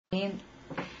maybe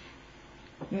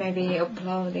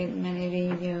uploaded many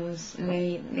videos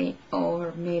lately,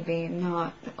 or maybe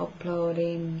not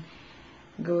uploading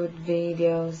good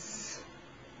videos.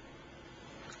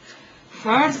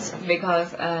 First,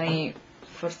 because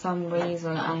for some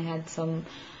reason I had some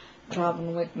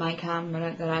problem with my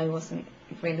camera that I wasn't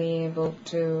really able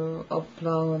to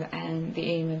upload, and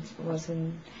the image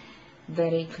wasn't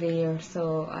very clear,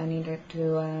 so I needed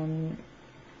to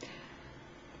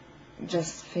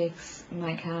just fix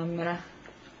my camera.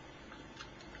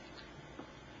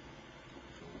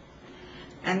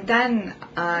 And then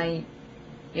I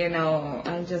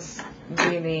just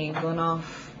really gone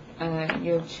off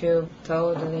YouTube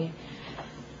totally.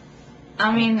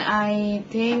 I mean, I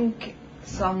think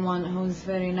someone who's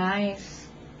very nice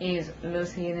is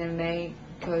Lucina May,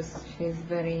 because she's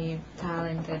very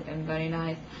talented and very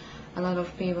nice. A lot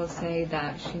of people say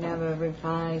that she never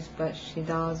replies, but she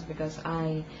does, because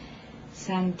I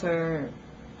sent her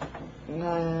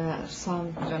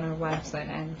something on her website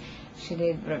and she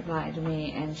did reply to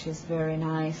me, and she's very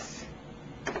nice.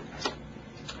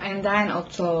 And then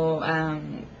also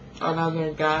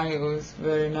another guy who's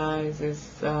very nice is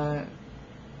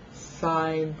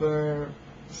Cyber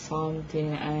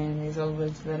something, and he's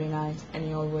always very nice, and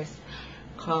he always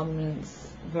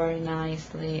comments very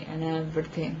nicely and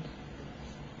everything.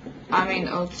 I mean,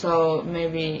 also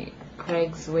maybe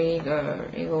Craig's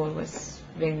Wigger, he always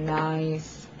been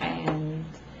nice, and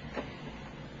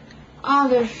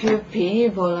other few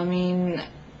people. I mean,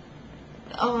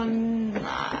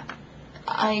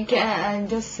 I can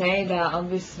just say that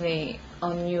obviously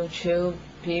on YouTube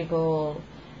people,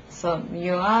 so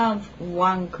you have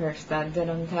wankers that they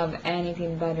don't have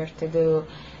anything better to do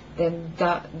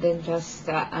than just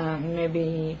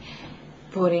maybe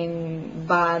putting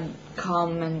bad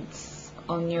comments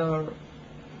on your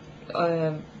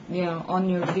on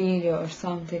your video or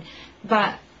something.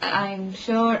 But I'm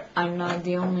sure I'm not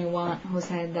the only one who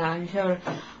said that. I'm sure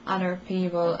other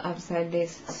people have said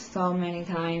this so many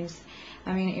times.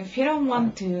 I mean, if you don't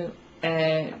want to,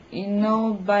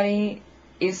 nobody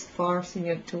is forcing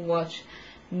you to watch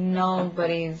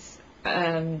nobody's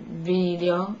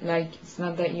video. Like, it's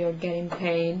not that you're getting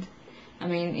paid. I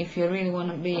mean, if you really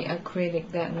want to be a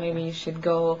critic, then maybe you should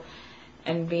go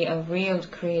and be a real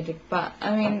critic. But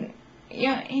I mean,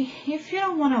 yeah, if you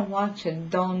don't want to watch it,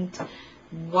 don't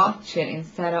watch it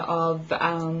instead of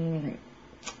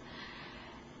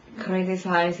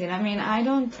criticizing. I mean, I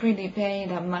don't really pay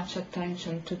that much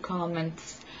attention to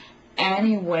comments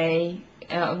anyway.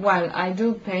 Well, I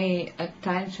do pay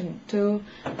attention to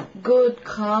good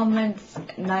comments,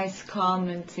 nice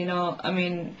comments, I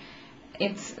mean,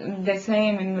 it's the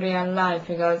same in real life,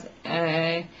 because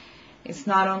it's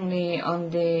not only on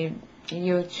the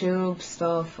YouTube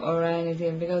stuff or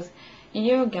anything, because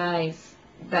you guys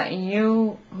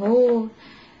who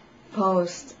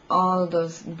post all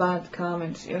those bad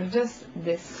comments, you're just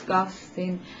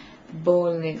disgusting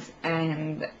bullies,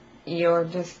 and you're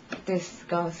just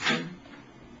disgusting.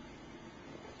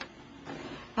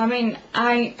 I mean,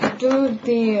 I do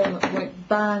deal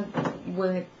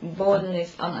with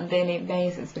bullies on a daily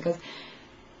basis, because,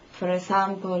 for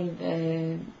example,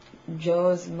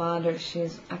 Joe's mother,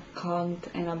 she's a cunt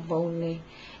and a bully,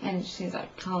 and she's a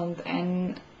cunt,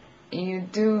 and you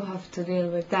do have to deal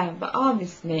with that. But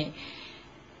obviously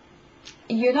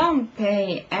you don't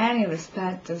pay any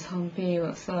respect to some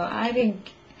people, so I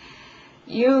think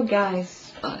you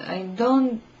guys, I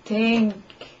don't think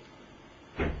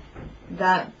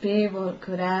that people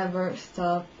could ever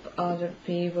stop other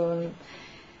people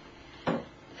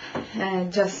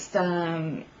just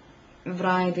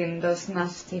writing those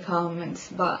nasty comments.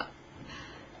 But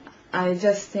I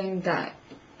just think that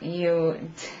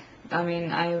I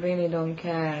mean, I really don't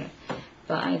care,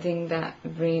 but I think that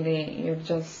really you're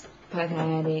just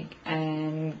pathetic.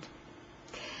 And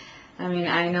I mean,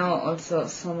 I know also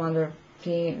some other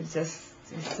people, it's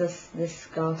just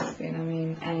disgusting. I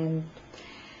mean, and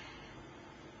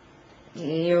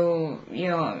you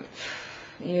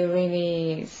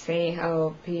really see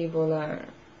how people are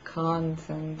cons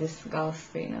and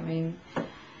disgusting. I mean,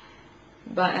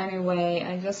 but anyway,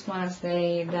 I just want to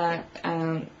say that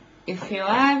if you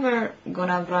ever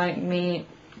gonna write me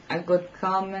a good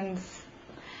comments,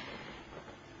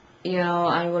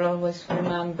 I will always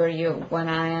remember you when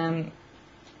I am,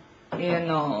 when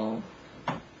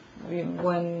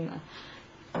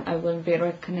I will be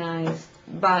recognized.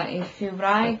 But if you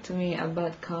write to me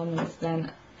about comments,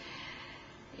 then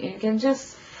you can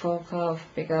just fuck off,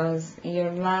 because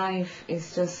your life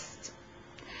is just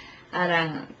at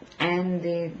an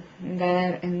ending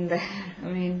there and there. I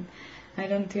mean, I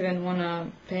don't even want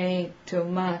to pay too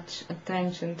much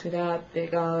attention to that,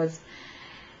 because,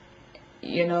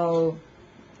 you know,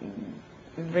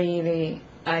 really,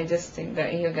 I just think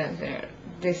that you guys are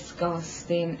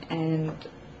disgusting, and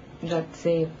that's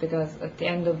it, because at the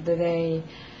end of the day,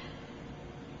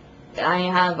 I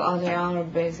have other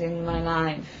hobbies in my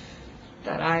life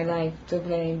that I like to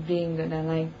play bingo, and I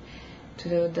like to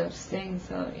do those things,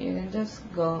 so you can just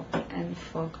go and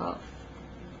fuck off.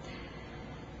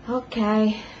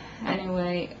 Okay,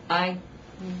 anyway, I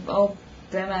hope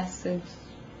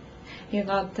you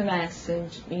got the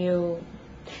message, you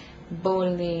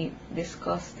bully,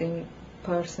 disgusting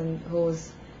person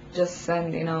who's just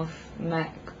sending off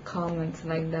comments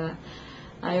like that.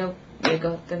 I hope you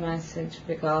got the message,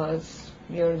 because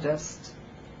you're just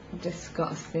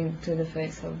disgusting to the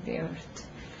face of the earth.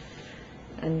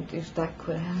 And if that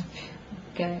could help you,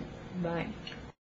 okay, bye.